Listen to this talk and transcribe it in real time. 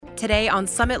Today on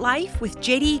Summit Life with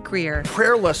JD Greear.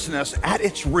 Prayerlessness at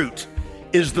its root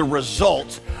is the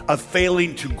result of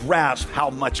failing to grasp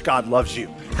how much God loves you,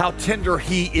 how tender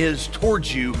He is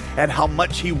towards you, and how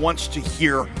much He wants to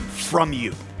hear from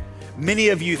you. Many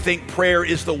of you think prayer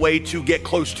is the way to get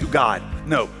close to God.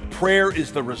 No, prayer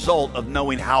is the result of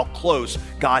knowing how close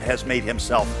God has made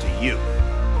Himself to you.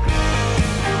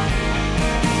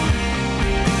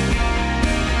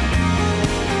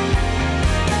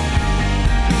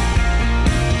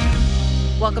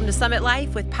 Welcome to Summit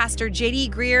Life with Pastor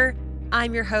JD Greear.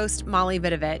 I'm your host, Molly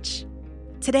Vidovich.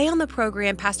 Today on the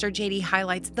program, Pastor JD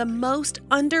highlights the most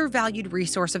undervalued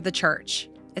resource of the church.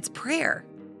 It's prayer.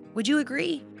 Would you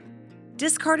agree?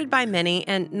 Discarded by many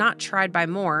and not tried by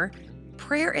more,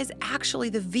 prayer is actually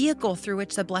the vehicle through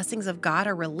which the blessings of God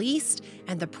are released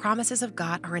and the promises of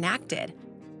God are enacted.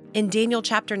 In Daniel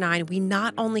chapter 9, we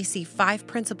not only see 5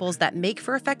 principles that make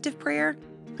for effective prayer,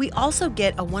 we also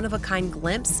get a one-of-a-kind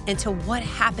glimpse into what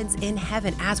happens in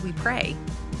heaven as we pray.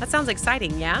 That sounds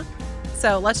exciting, yeah?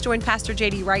 So let's join Pastor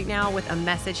JD right now with a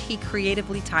message he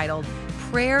creatively titled,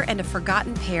 Prayer and a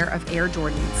Forgotten Pair of Air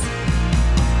Jordans.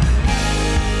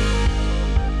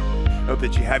 Hope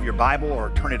that you have your Bible or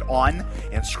turn it on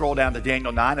and scroll down to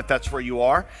Daniel 9 if that's where you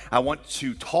are. I want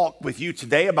to talk with you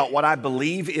today about what I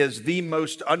believe is the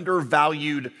most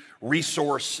undervalued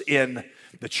resource in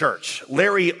the church.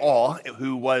 Larry Awe,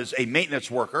 who was a maintenance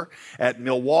worker at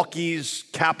Milwaukee's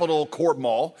Capitol Court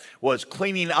Mall, was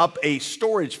cleaning up a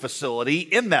storage facility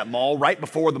in that mall right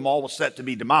before the mall was set to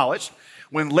be demolished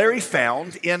when Larry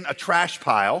found in a trash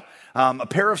pile a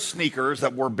pair of sneakers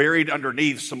that were buried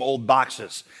underneath some old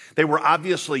boxes. They were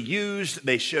obviously used.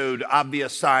 They showed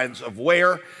obvious signs of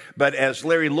wear. But as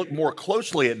Larry looked more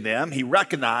closely at them, he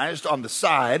recognized on the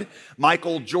side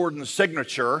Michael Jordan's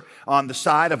signature on the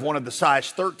side of one of the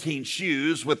size 13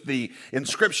 shoes with the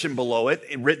inscription below it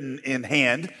written in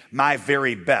hand, "My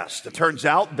very best." It turns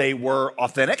out they were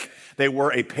authentic. They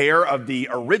were a pair of the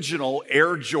original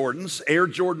Air Jordans, Air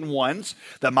Jordan 1s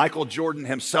that Michael Jordan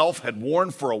himself had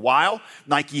worn for a while.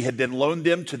 Nike had then loaned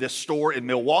them to this store in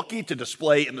Milwaukee to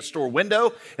display in the store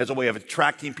window as a way of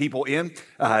attracting people in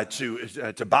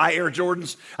to buy Air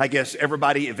Jordans. I guess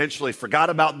everybody eventually forgot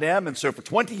about them. And so for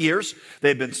 20 years,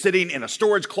 they've been sitting in a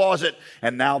storage closet,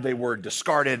 and now they were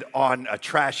discarded on a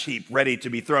trash heap, ready to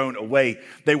be thrown away.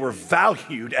 They were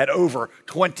valued at over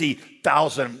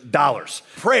 $20,000.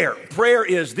 Prayer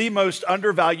is the most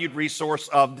undervalued resource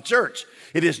of the church.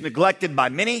 It is neglected by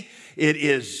many. It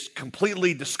is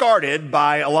completely discarded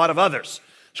by a lot of others.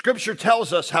 Scripture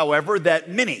tells us, however, that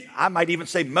many, I might even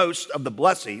say most of the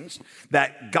blessings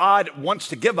that God wants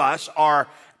to give us are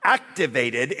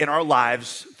activated in our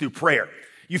lives through prayer.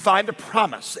 You find a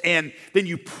promise and then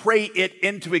you pray it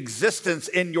into existence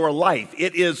in your life.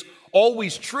 It is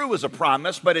always true as a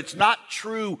promise, but it's not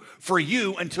true for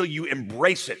you until you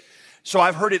embrace it. So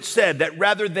I've heard it said that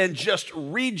rather than just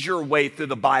read your way through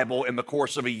the Bible in the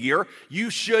course of a year, you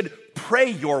should pray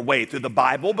your way through the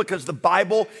Bible, because the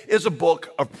Bible is a book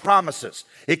of promises.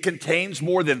 It contains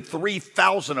more than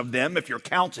 3,000 of them, if you're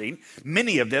counting,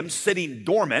 many of them sitting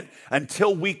dormant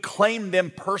until we claim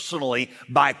them personally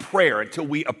by prayer, until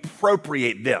we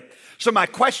appropriate them. So my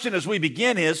question as we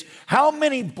begin is, how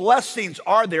many blessings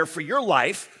are there for your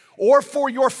life or for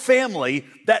your family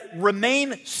that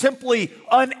remain simply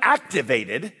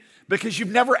unactivated because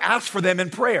you've never asked for them in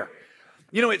prayer?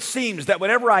 You know, it seems that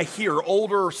whenever I hear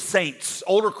older saints,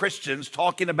 older Christians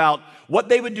talking about what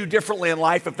they would do differently in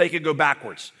life if they could go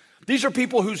backwards, these are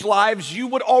people whose lives you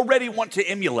would already want to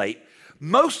emulate.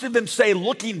 Most of them say,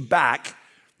 looking back,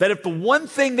 that if the one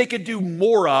thing they could do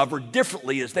more of or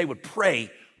differently is they would pray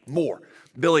more.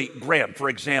 Billy Graham, for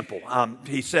example,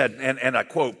 he said, and I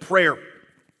quote, "Prayer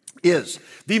is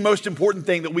the most important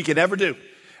thing that we could ever do.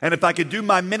 And if I could do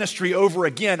my ministry over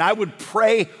again, I would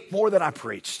pray more than I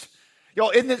preached."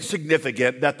 Y'all, isn't it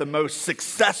significant that the most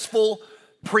successful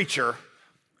preacher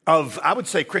of, I would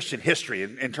say, Christian history,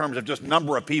 in terms of just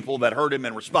number of people that heard him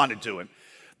and responded to him,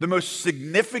 the most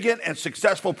significant and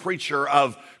successful preacher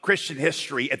of Christian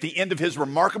history at the end of his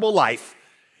remarkable life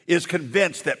is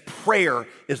convinced that prayer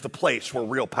is the place where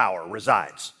real power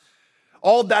resides.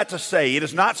 All that to say, it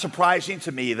is not surprising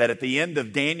to me that at the end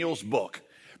of Daniel's book,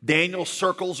 Daniel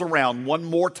circles around one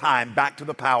more time back to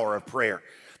the power of prayer.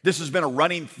 This has been a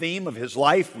running theme of his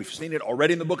life. We've seen it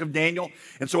already in the book of Daniel.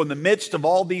 And so in the midst of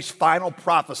all these final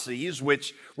prophecies,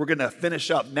 which we're going to finish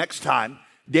up next time,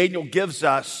 Daniel gives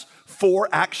us 4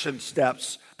 action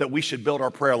steps that we should build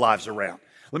our prayer lives around.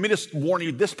 Let me just warn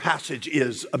you, this passage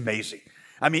is amazing.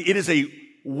 I mean, it is a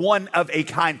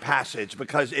one-of-a-kind passage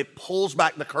because it pulls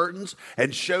back the curtains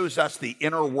and shows us the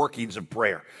inner workings of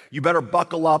prayer. You better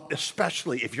buckle up,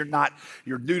 especially if you're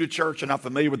new to church and not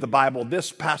familiar with the Bible.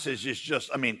 This passage is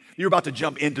just, you're about to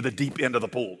jump into the deep end of the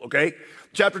pool, okay?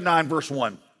 Chapter 9, verse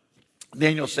 1.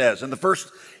 Daniel says, in the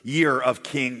first year of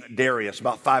King Darius,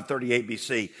 about 538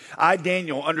 BC, I,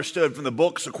 Daniel, understood from the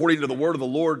books according to the word of the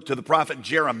Lord to the prophet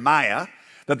Jeremiah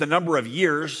that the number of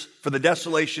years for the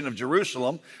desolation of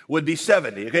Jerusalem would be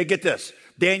 70. Okay, get this.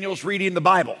 Daniel's reading the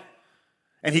Bible,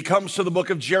 and he comes to the book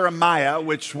of Jeremiah,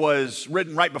 which was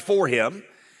written right before him.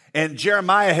 And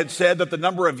Jeremiah had said that the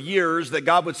number of years that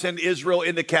God would send Israel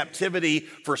into captivity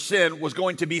for sin was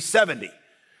going to be 70.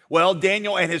 Well,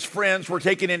 Daniel and his friends were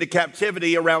taken into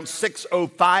captivity around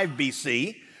 605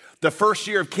 BC. The first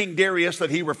year of King Darius that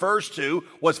he refers to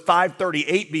was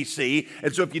 538 BC.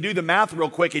 And so if you do the math real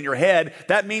quick in your head,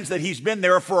 that means that he's been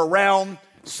there for around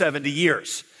 70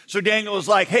 years. So Daniel is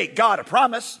like, hey, God, a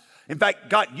promise. In fact,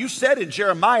 God, you said in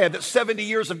Jeremiah that 70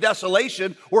 years of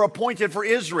desolation were appointed for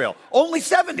Israel. Only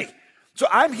 70. So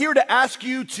I'm here to ask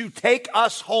you to take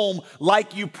us home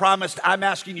like you promised. I'm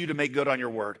asking you to make good on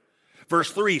your word. Verse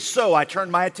 3, so I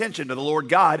turned my attention to the Lord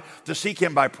God to seek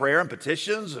him by prayer and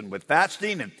petitions and with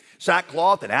fasting and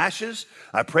sackcloth and ashes.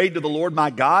 I prayed to the Lord my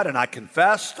God, and I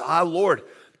confessed, Lord,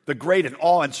 the great and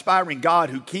awe-inspiring God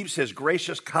who keeps his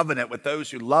gracious covenant with those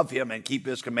who love him and keep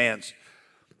his commands.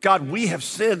 God, we have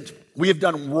sinned. We have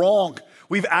done wrong.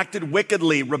 We've acted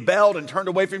wickedly, rebelled, and turned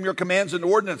away from your commands and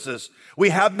ordinances. We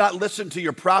have not listened to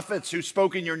your prophets who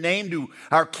spoke in your name to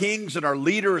our kings and our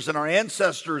leaders and our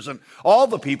ancestors and all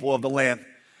the people of the land.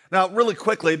 Now, really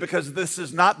quickly, because this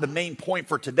is not the main point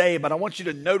for today, but I want you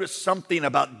to notice something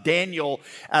about Daniel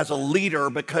as a leader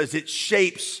because it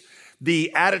shapes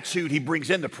the attitude he brings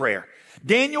into prayer.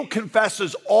 Daniel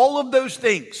confesses all of those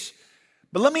things.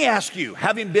 But let me ask you,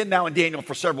 having been now in Daniel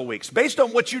for several weeks, based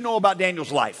on what you know about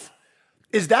Daniel's life,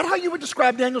 is that how you would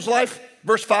describe Daniel's life?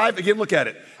 Verse 5, again, look at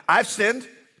it. I've sinned.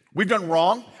 We've done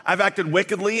wrong. I've acted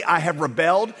wickedly. I have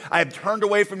rebelled. I have turned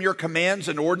away from your commands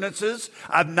and ordinances.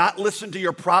 I've not listened to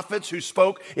your prophets who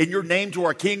spoke in your name to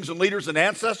our kings and leaders and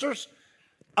ancestors.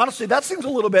 Honestly, that seems a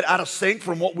little bit out of sync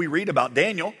from what we read about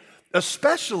Daniel,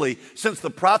 especially since the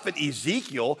prophet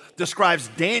Ezekiel describes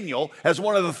Daniel as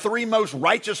one of the three most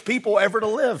righteous people ever to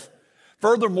live.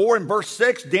 Furthermore, in verse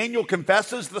 6, Daniel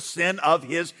confesses the sin of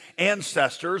his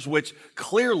ancestors, which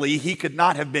clearly he could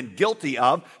not have been guilty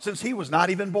of since he was not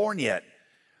even born yet.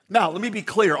 Now, let me be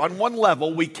clear. On one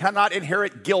level, we cannot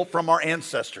inherit guilt from our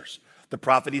ancestors. The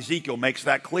prophet Ezekiel makes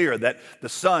that clear, that the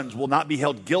sons will not be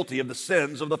held guilty of the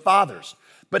sins of the fathers.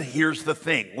 But here's the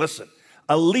thing. Listen,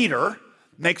 a leader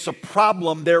makes a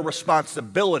problem their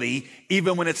responsibility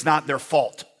even when it's not their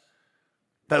fault.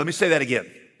 Now, let me say that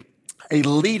again. A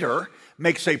leader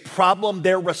makes a problem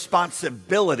their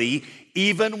responsibility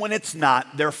even when it's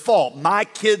not their fault. My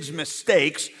kids'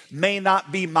 mistakes may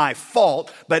not be my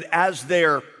fault, but as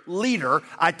their leader,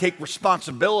 I take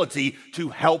responsibility to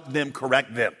help them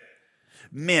correct them.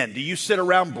 Men, do you sit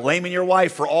around blaming your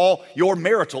wife for all your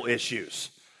marital issues?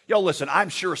 Y'all listen, I'm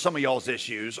sure some of y'all's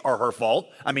issues are her fault.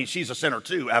 She's a sinner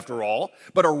too, after all.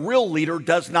 But a real leader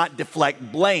does not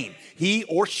deflect blame. He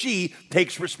or she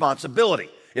takes responsibility.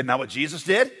 Isn't that what Jesus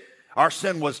did? Our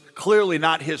sin was clearly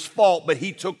not his fault, but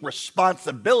he took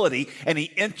responsibility and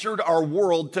he entered our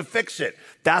world to fix it.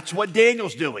 That's what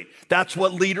Daniel's doing. That's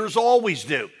what leaders always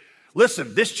do.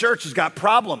 Listen, this church has got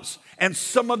problems, and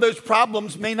some of those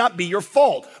problems may not be your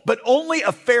fault, but only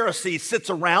a Pharisee sits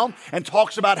around and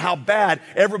talks about how bad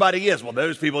everybody is. Well,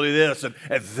 those people do this, and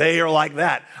they are like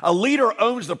that. A leader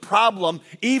owns the problem,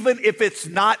 even if it's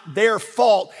not their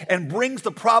fault, and brings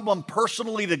the problem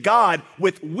personally to God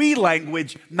with we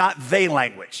language, not they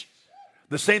language.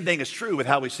 The same thing is true with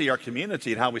how we see our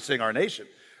community and how we sing our nation.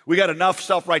 We got enough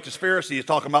self-righteous Pharisees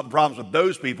talking about the problems with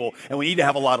those people, and we need to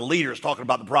have a lot of leaders talking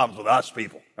about the problems with us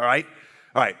people, all right?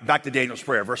 All right, back to Daniel's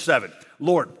prayer, verse 7.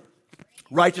 Lord,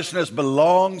 righteousness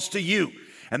belongs to you,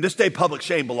 and this day public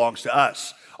shame belongs to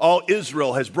us. All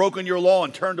Israel has broken your law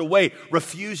and turned away,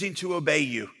 refusing to obey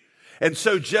you. And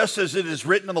so just as it is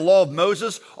written in the law of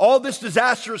Moses, all this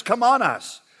disaster has come on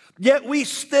us. Yet we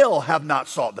still have not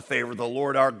sought the favor of the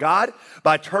Lord our God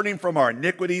by turning from our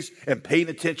iniquities and paying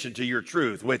attention to your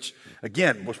truth, which,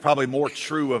 again, was probably more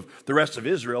true of the rest of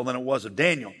Israel than it was of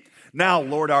Daniel. Now,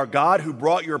 Lord our God, who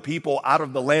brought your people out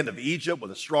of the land of Egypt with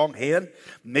a strong hand,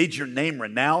 made your name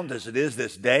renowned as it is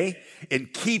this day, in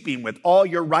keeping with all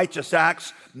your righteous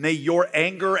acts, may your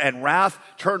anger and wrath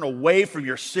turn away from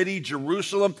your city,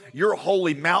 Jerusalem, your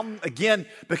holy mountain, again,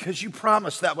 because you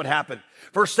promised that would happen.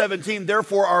 Verse 17,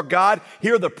 therefore, our God,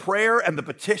 hear the prayer and the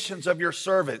petitions of your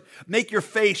servant. Make your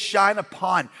face shine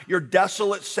upon your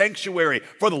desolate sanctuary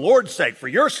for the Lord's sake, for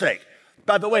your sake.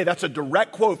 By the way, that's a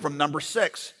direct quote from number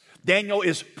 6. Daniel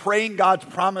is praying God's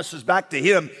promises back to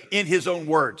him in his own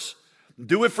words.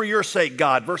 Do it for your sake,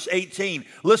 God. Verse 18,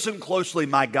 listen closely,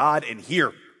 my God, and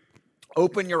hear.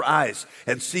 Open your eyes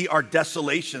and see our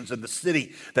desolations in the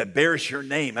city that bears your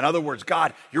name. In other words,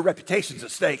 God, your reputation's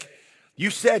at stake. You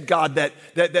said, God,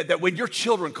 that when your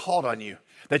children called on you,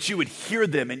 that you would hear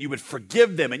them and you would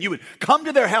forgive them and you would come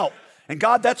to their help. And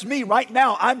God, that's me right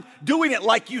now. I'm doing it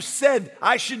like you said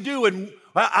I should do, and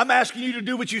I'm asking you to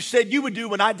do what you said you would do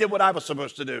when I did what I was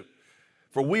supposed to do.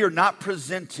 For we are not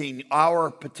presenting our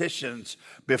petitions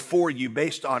before you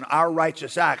based on our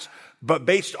righteous acts, but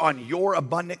based on your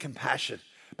abundant compassion.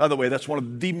 By the way, that's one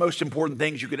of the most important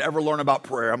things you could ever learn about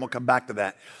prayer. I'm going to come back to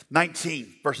that.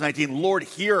 Verse 19, Lord,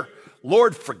 hear,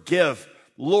 Lord, forgive,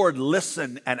 Lord,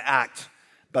 listen and act.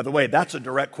 By the way, that's a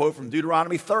direct quote from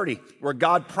Deuteronomy 30, where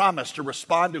God promised to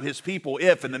respond to his people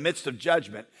if, in the midst of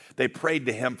judgment, they prayed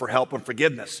to him for help and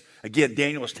forgiveness. Again,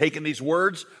 Daniel was taking these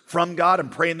words from God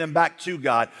and praying them back to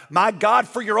God. My God,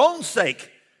 for your own sake,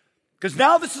 because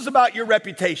now this is about your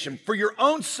reputation. For your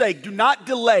own sake, do not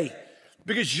delay,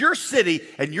 because your city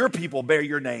and your people bear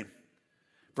your name.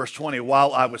 Verse 20,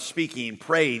 while I was speaking,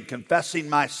 praying, confessing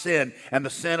my sin and the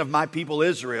sin of my people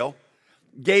Israel,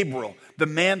 Gabriel, the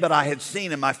man that I had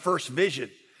seen in my first vision,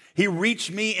 he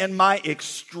reached me in my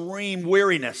extreme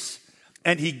weariness,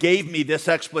 and he gave me this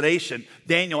explanation.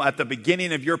 Daniel, at the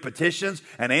beginning of your petitions,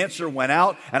 an answer went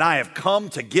out, and I have come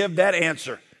to give that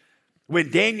answer.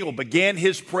 When Daniel began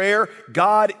his prayer,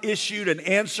 God issued an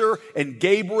answer, and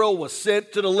Gabriel was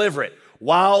sent to deliver it.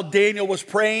 While Daniel was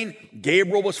praying,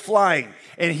 Gabriel was flying,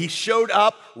 and he showed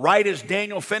up right as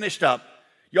Daniel finished up.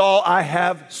 Y'all, I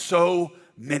have so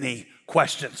many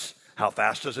questions. How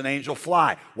fast does an angel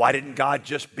fly? Why didn't God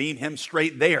just beam him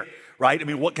straight there, right? I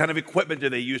mean, what kind of equipment do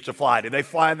they use to fly? Do they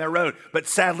fly on their own? But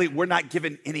sadly, we're not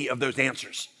given any of those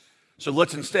answers. So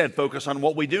let's instead focus on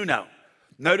what we do know.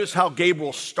 Notice how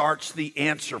Gabriel starts the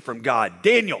answer from God.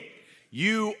 Daniel,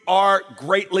 you are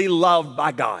greatly loved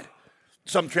by God.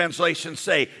 Some translations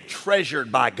say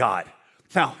treasured by God.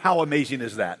 Now, how amazing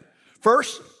is that?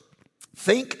 First,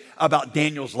 think about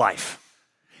Daniel's life.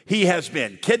 He has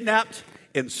been kidnapped,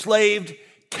 enslaved,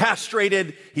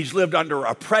 castrated. He's lived under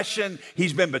oppression.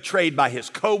 He's been betrayed by his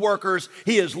coworkers.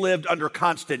 He has lived under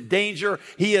constant danger.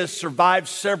 He has survived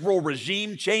several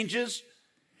regime changes.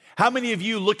 How many of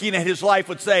you looking at his life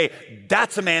would say,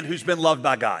 that's a man who's been loved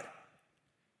by God?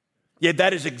 Yet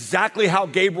that is exactly how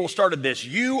Gabriel started this.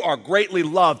 You are greatly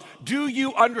loved. Do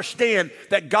you understand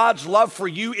that God's love for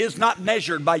you is not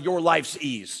measured by your life's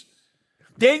ease?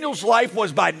 Daniel's life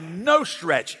was by no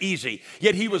stretch easy,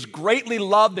 yet he was greatly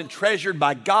loved and treasured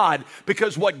by God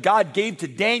because what God gave to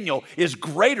Daniel is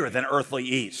greater than earthly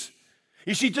ease.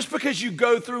 You see, just because you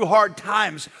go through hard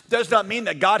times does not mean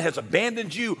that God has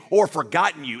abandoned you or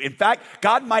forgotten you. In fact,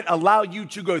 God might allow you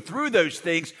to go through those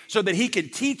things so that he can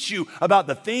teach you about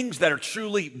the things that are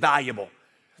truly valuable.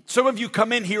 Some of you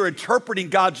come in here interpreting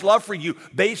God's love for you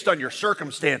based on your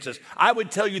circumstances. I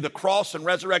would tell you the cross and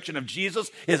resurrection of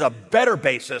Jesus is a better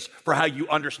basis for how you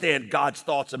understand God's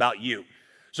thoughts about you.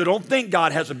 So don't think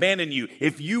God has abandoned you.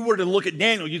 If you were to look at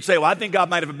Daniel, you'd say, well, I think God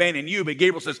might have abandoned you, but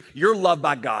Gabriel says, you're loved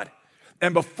by God.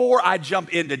 And before I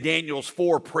jump into Daniel's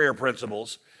 4 prayer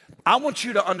principles, I want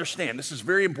you to understand, this is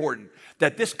very important,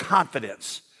 that this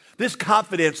confidence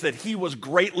that he was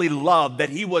greatly loved, that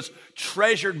he was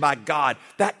treasured by God,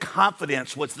 that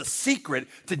confidence was the secret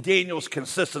to Daniel's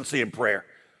consistency in prayer.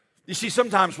 You see,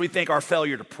 sometimes we think our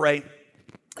failure to pray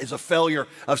is a failure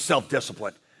of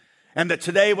self-discipline. And that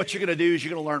today what you're going to do is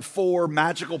you're going to learn 4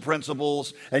 magical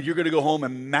principles and you're going to go home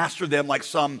and master them like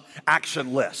some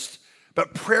action list.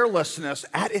 But prayerlessness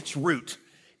at its root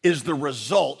is the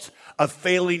result of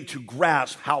failing to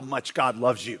grasp how much God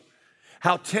loves you,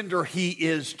 how tender he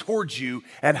is towards you,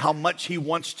 and how much he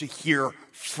wants to hear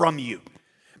from you.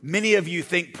 Many of you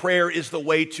think prayer is the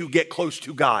way to get close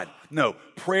to God. No,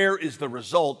 prayer is the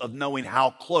result of knowing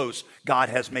how close God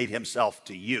has made himself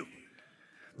to you.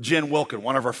 Jen Wilkin,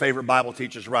 one of our favorite Bible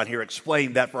teachers around here,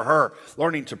 explained that for her,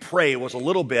 learning to pray was a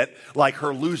little bit like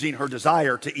her losing her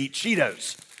desire to eat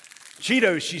Cheetos.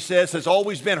 Cheetos, she says, has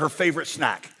always been her favorite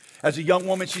snack. As a young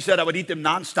woman, she said, I would eat them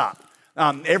nonstop.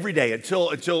 every day until,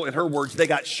 in her words, they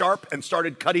got sharp and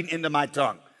started cutting into my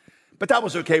tongue. But that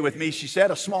was okay with me, she said,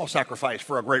 a small sacrifice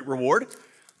for a great reward.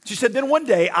 She said, then one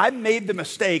day I made the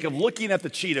mistake of looking at the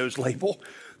Cheetos label.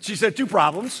 She said, 2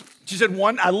 problems. She said,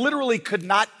 one, I literally could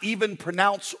not even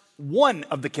pronounce one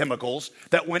of the chemicals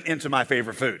that went into my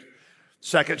favorite food.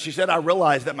 Second, she said, I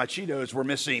realized that my Cheetos were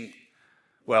missing,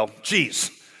 cheese.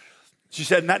 She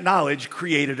said, and that knowledge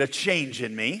created a change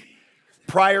in me.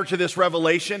 Prior to this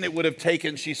revelation, it would have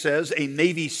taken, she says, a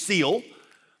Navy SEAL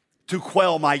to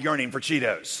quell my yearning for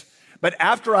Cheetos. But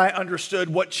after I understood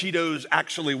what Cheetos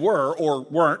actually were or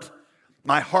weren't,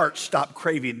 my heart stopped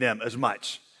craving them as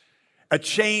much. A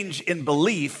change in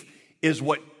belief is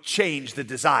what changed the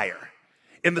desire.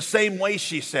 In the same way,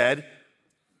 she said,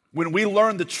 when we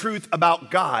learn the truth about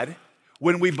God,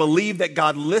 when we believe that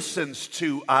God listens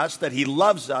to us, that he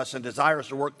loves us and desires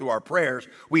to work through our prayers,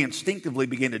 we instinctively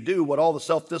begin to do what all the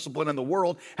self-discipline in the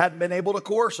world hadn't been able to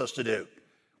coerce us to do.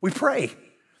 We pray.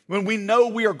 When we know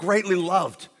we are greatly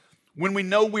loved, when we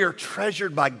know we are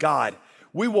treasured by God,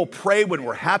 we will pray when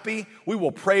we're happy, we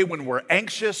will pray when we're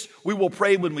anxious, we will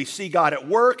pray when we see God at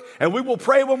work, and we will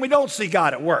pray when we don't see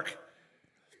God at work.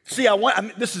 See,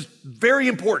 this is very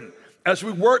important as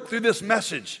we work through this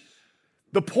message.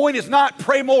 The point is not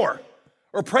pray more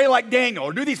or pray like Daniel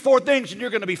or do these 4 things and you're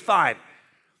going to be fine.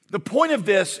 The point of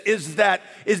this is that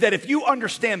if you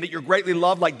understand that you're greatly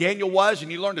loved like Daniel was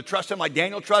and you learn to trust him like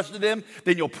Daniel trusted him,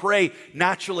 then you'll pray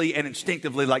naturally and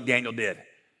instinctively like Daniel did.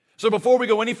 So before we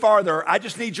go any farther, I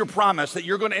just need your promise that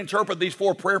you're going to interpret these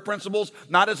 4 prayer principles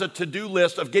not as a to-do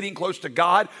list of getting close to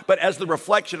God, but as the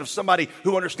reflection of somebody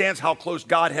who understands how close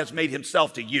God has made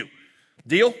himself to you.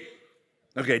 Deal?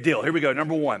 Okay, deal. Here we go.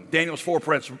 Number 1, Daniel's 4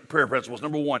 prayer principles.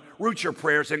 Number 1, root your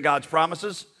prayers in God's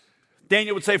promises.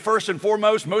 Daniel would say first and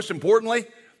foremost, most importantly,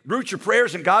 root your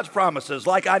prayers in God's promises.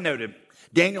 Like I noted,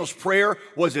 Daniel's prayer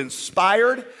was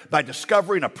inspired by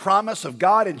discovering a promise of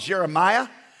God in Jeremiah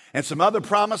and some other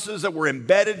promises that were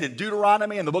embedded in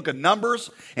Deuteronomy and the book of Numbers.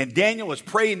 And Daniel was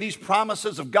praying these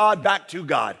promises of God back to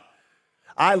God.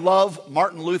 I love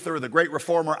Martin Luther, the great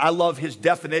reformer. I love his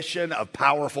definition of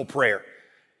powerful prayer.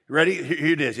 Ready?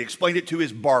 Here it is. He explained it to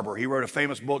his barber. He wrote a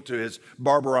famous book to his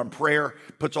barber on prayer,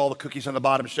 puts all the cookies on the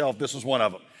bottom shelf. This is one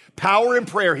of them. Power in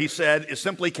prayer, he said, is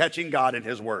simply catching God in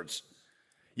his words.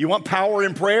 You want power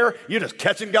in prayer? You're just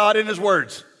catching God in his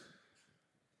words.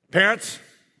 Parents,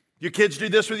 your kids do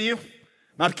this with you?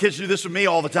 My kids do this with me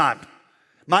all the time.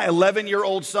 My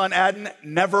 11-year-old son, Adden,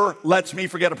 never lets me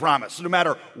forget a promise, no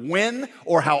matter when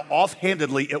or how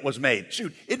offhandedly it was made.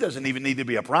 Shoot, it doesn't even need to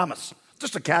be a promise.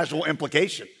 Just a casual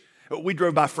implication. We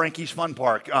drove by Frankie's Fun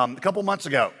Park a couple months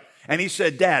ago, and he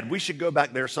said, Dad, we should go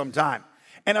back there sometime.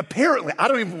 And apparently, I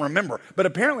don't even remember, but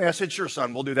apparently I said, sure,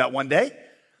 son, we'll do that one day.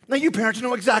 Now, you parents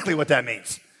know exactly what that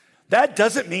means. That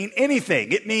doesn't mean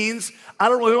anything. It means I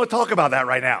don't really want to talk about that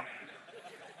right now.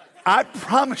 I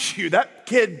promise you, that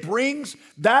kid brings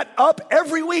that up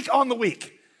every week on the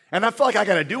week. And I feel like I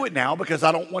got to do it now because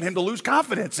I don't want him to lose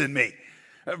confidence in me.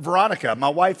 Veronica, my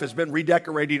wife, has been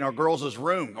redecorating our girls'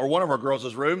 room, or one of our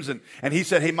girls' rooms, and he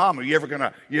said, hey, Mom, are you ever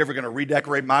gonna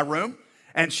redecorate my room?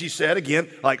 And she said, again,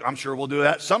 like, I'm sure we'll do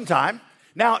that sometime.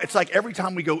 Now, it's like every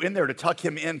time we go in there to tuck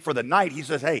him in for the night, he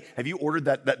says, hey, have you ordered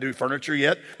that new furniture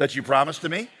yet that you promised to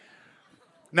me?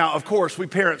 Now, of course, we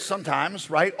parents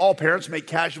sometimes, right? All parents make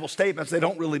casual statements they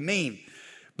don't really mean.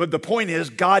 But the point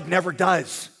is, God never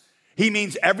does. He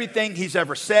means everything he's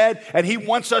ever said, and he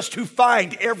wants us to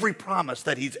find every promise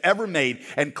that he's ever made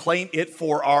and claim it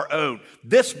for our own.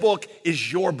 This book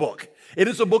is your book. It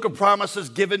is a book of promises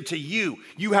given to you.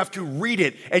 You have to read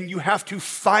it, and you have to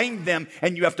find them,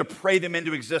 and you have to pray them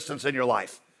into existence in your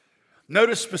life.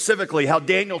 Notice specifically how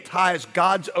Daniel ties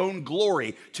God's own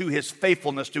glory to his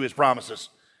faithfulness to his promises.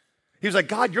 He was like,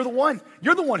 God, you're the one.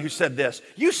 You're the one who said this.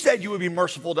 You said you would be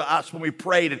merciful to us when we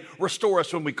prayed and restore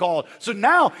us when we called. So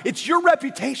now it's your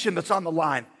reputation that's on the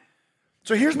line.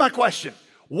 So here's my question.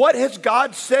 What has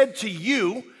God said to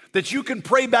you that you can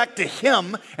pray back to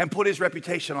him and put his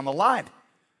reputation on the line?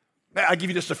 I'll give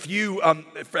you just a few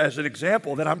as an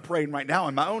example that I'm praying right now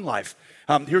in my own life.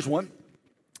 Here's one.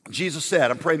 Jesus said,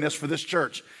 I'm praying this for this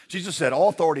church. Jesus said, all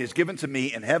authority is given to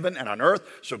me in heaven and on earth,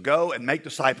 so go and make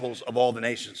disciples of all the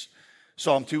nations.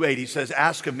 Psalm 2:8, he says,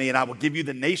 ask of me and I will give you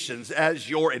the nations as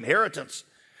your inheritance.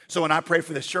 So when I pray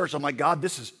for this church, I'm like, God,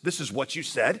 this is what you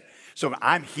said. So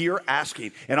I'm here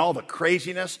asking, and all the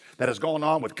craziness that is going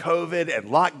on with COVID and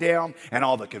lockdown and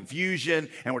all the confusion,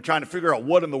 and we're trying to figure out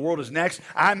what in the world is next,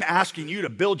 I'm asking you to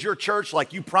build your church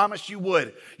like you promised you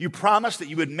would. You promised that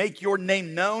you would make your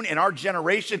name known in our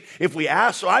generation if we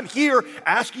ask. So I'm here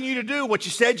asking you to do what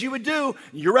you said you would do.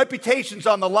 Your reputation's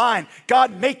on the line.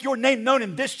 God, make your name known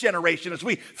in this generation as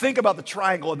we think about the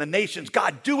triangle and the nations.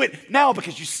 God, do it now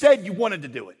because you said you wanted to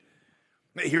do it.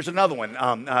 Here's another one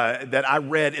that I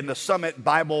read in the Summit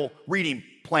Bible reading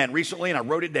plan recently, and I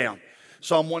wrote it down.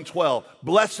 Psalm 112,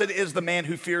 blessed is the man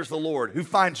who fears the Lord, who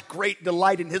finds great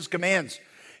delight in his commands.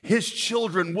 His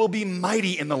children will be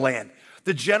mighty in the land.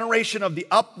 The generation of the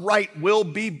upright will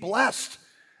be blessed.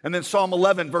 And then Psalm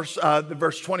 11,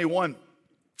 verse 21,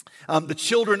 the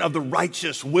children of the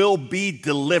righteous will be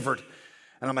delivered.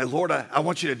 And I'm like, Lord, I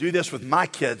want you to do this with my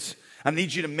kids. I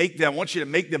want you to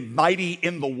make them mighty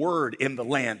in the word in the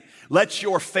land. Let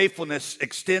your faithfulness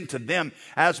extend to them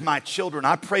as my children.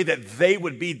 I pray that they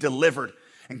would be delivered.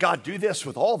 And God, do this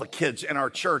with all the kids in our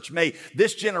church. May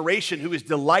this generation who is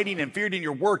delighting and feared in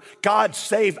your word, God,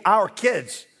 save our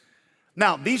kids.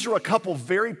 Now, these are a couple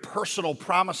very personal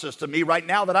promises to me right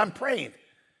now that I'm praying.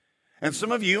 And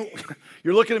some of you,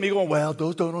 you're looking at me going, well,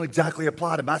 those don't exactly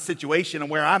apply to my situation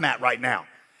and where I'm at right now.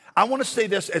 I want to say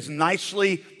this as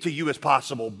nicely to you as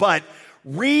possible, but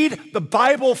read the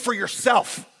Bible for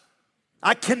yourself.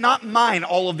 I cannot mine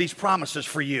all of these promises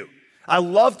for you. I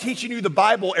love teaching you the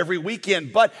Bible every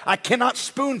weekend, but I cannot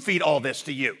spoon feed all this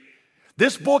to you.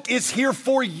 This book is here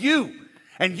for you,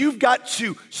 and you've got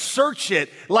to search it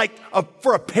like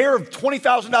for a pair of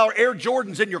 $20,000 Air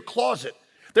Jordans in your closet.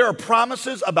 There are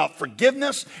promises about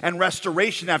forgiveness and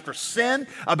restoration after sin,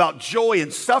 about joy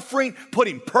and suffering,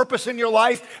 putting purpose in your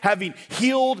life, having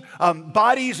healed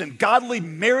bodies and godly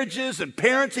marriages and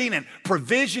parenting and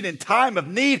provision in time of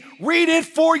need. Read it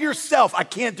for yourself. I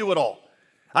can't do it all.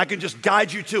 I can just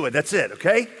guide you to it. That's it,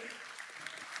 okay?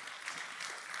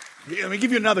 Let me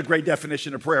give you another great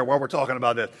definition of prayer while we're talking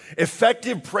about this.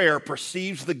 Effective prayer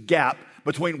perceives the gap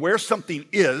between where something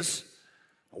is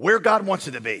and where God wants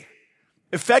it to be.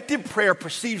 Effective prayer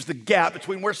perceives the gap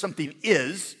between where something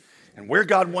is and where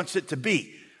God wants it to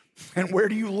be. And where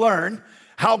do you learn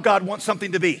how God wants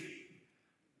something to be?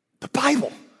 The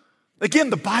Bible.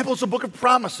 Again, the Bible is a book of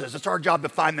promises. It's our job to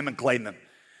find them and claim them.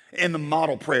 In the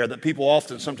model prayer that people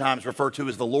often sometimes refer to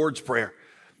as the Lord's Prayer,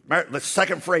 the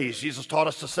second phrase Jesus taught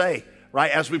us to say, right,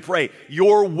 as we pray,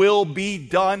 your will be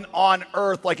done on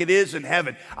earth like it is in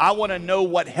heaven. I want to know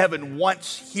what heaven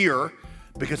wants here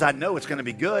because I know it's going to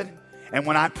be good. And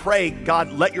when I pray,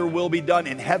 God, let your will be done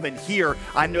in heaven here,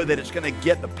 I know that it's going to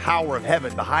get the power of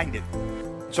heaven behind it.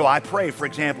 So I pray, for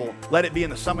example, let it be in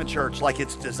the Summit Church like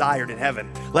it's desired in heaven.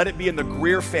 Let it be in the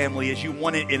Greer family as you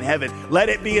want it in heaven. Let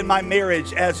it be in my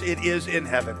marriage as it is in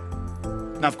heaven.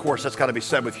 Now, of course, that's got to be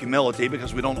said with humility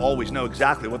because we don't always know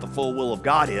exactly what the full will of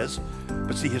God is.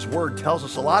 But see, his word tells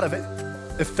us a lot of it.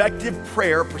 Effective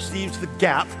prayer perceives the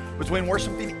gap between where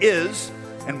something is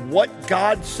and what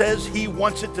God says he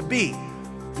wants it to be.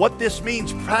 What this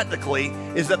means practically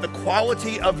is that the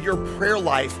quality of your prayer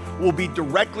life will be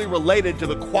directly related to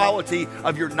the quality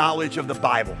of your knowledge of the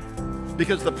Bible.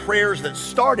 Because the prayers that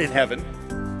start in heaven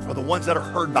are the ones that are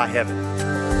heard by heaven.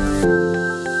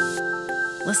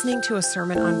 Listening to a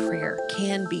sermon on prayer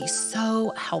can be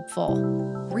so helpful.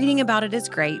 Reading about it is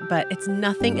great, but it's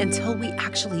nothing until we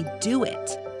actually do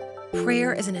it.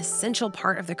 Prayer is an essential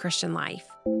part of the Christian life.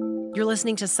 You're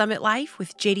listening to Summit Life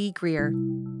with J.D. Greer.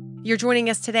 You're joining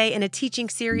us today in a teaching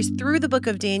series through the book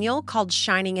of Daniel called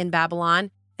Shining in Babylon,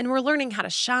 and we're learning how to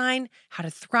shine, how to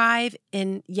thrive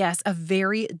in, yes, a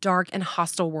very dark and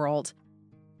hostile world.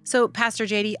 So, Pastor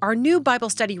J.D., our new Bible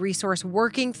study resource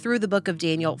working through the book of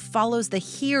Daniel follows the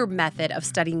HEAR method of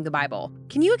studying the Bible.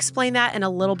 Can you explain that in a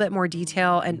little bit more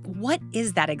detail, and what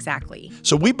is that exactly?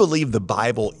 So we believe the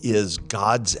Bible is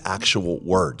God's actual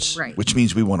words, right, which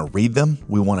means we want to read them,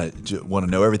 we want to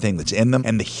know everything that's in them,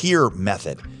 and the HEAR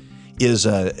method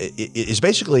is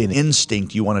basically an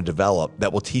instinct you want to develop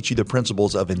that will teach you the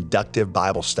principles of inductive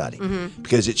Bible study,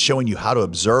 because it's showing you how to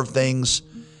observe things,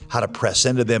 how to press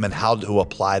into them, and how to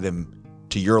apply them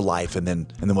to your life, and then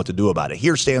what to do about it.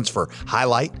 HEAR stands for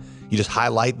highlight. You just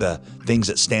highlight the things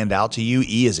that stand out to you.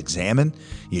 E is examine.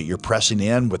 You're pressing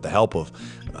in with the help of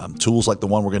tools like the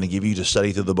one we're going to give you to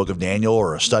study through the book of Daniel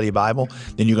or a study Bible,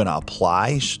 then you're going to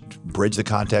apply, bridge the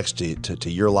context to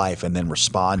your life, and then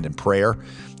respond in prayer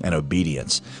and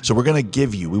obedience. So we want to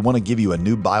give you a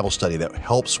new Bible study that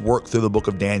helps work through the book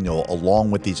of Daniel along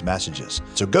with these messages.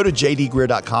 So go to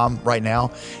jdgreear.com right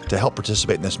now to help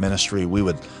participate in this ministry. We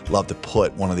would love to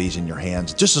put one of these in your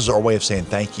hands, just as our way of saying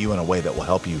thank you in a way that will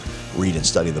help you read and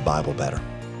study the Bible better.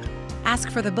 Ask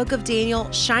for the Book of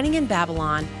Daniel, Shining in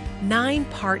Babylon,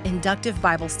 9-part inductive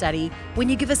Bible study when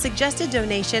you give a suggested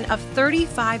donation of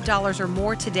 $35 or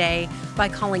more today by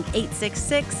calling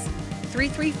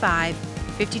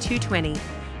 866-335-5220.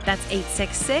 That's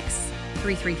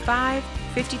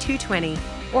 866-335-5220.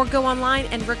 Or go online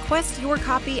and request your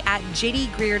copy at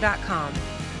jdgreear.com.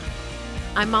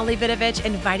 I'm Molly Vidovich,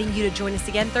 inviting you to join us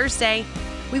again Thursday.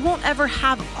 We won't ever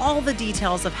have all the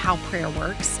details of how prayer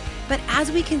works, but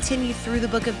as we continue through the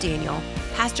book of Daniel,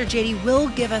 Pastor JD will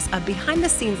give us a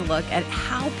behind-the-scenes look at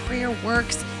how prayer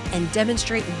works and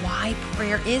demonstrate why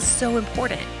prayer is so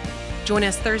important. Join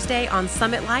us Thursday on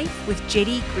Summit Life with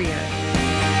JD Greear.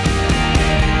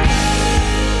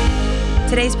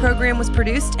 Today's program was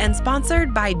produced and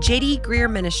sponsored by JD Greear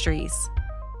Ministries.